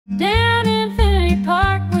Down Infinity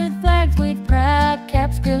Park with flags wave proud,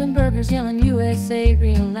 caps grilling burgers yelling USA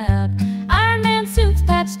real loud. Iron Man suits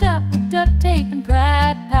patched up with duct tape and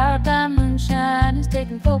pride, powered by moonshine is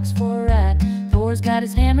taking folks for a ride. Thor's got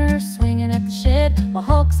his hammer swinging at the shed, while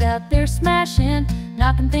Hulk's out there smashing,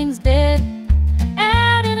 knocking things dead.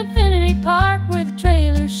 Out in Infinity Park where the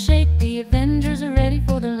trailers shake, the Avengers are ready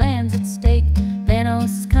for their lands at stake.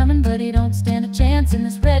 Thanos is coming but he don't stand a chance in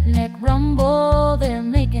this redneck rumble, they're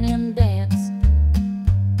making him dance.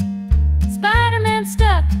 Spider-Man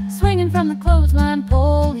stuck, swinging from the clothesline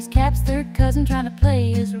pole, he's Cap's third cousin trying to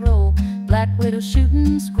play his role. Black Widow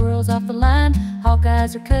shooting squirrels off the line,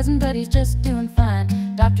 Hawkeye's her cousin but he's just doing fine.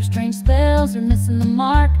 Doctor Strange spells are missing the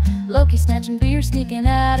mark, Loki snatching beer sneaking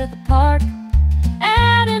out of the park.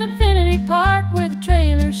 Out in Infinity Park where the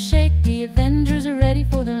trailers shake, the Avengers are ready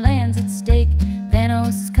for their lands at stake. Thanos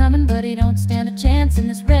is coming but he don't stand a chance in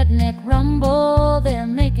this redneck rumble, they're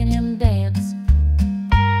making him dance.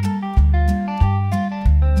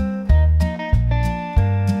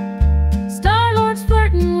 Star-Lord's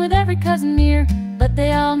flirting with every cousin near, but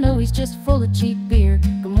they all know he's just full of cheap beer.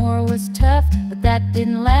 Gamora was tough, but that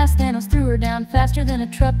didn't last. Thanos threw her down faster than a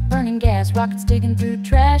truck burning gas. Rockets digging through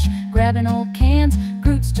trash, grabbing old cans.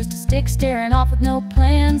 Groot's just a stick staring off with no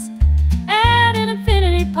plans. Out in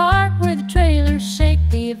Infinity Park where the trailers shake,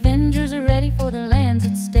 the Avengers are ready for their lands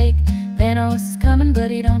at stake. Thanos is coming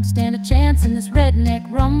but he don't stand a chance in this redneck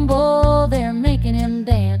rumble, they're making him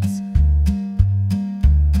dance.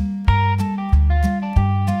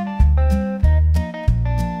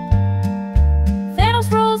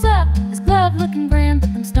 Looking grand,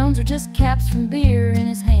 but them stones are just caps from beer in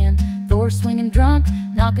his hand. Thor swinging drunk,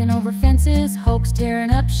 knocking over fences. Hulk's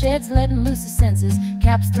tearing up sheds, letting loose his senses.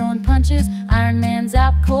 Cap's throwing punches, Iron Man's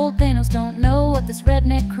out cold. Thanos don't know what this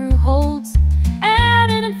redneck crew holds. Out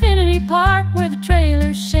in Infinity Park where the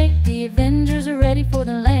trailers shake, the Avengers are ready for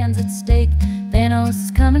their lands at stake. Thanos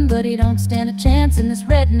is coming but he don't stand a chance in this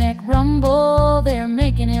redneck rumble, they're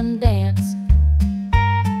making him dance.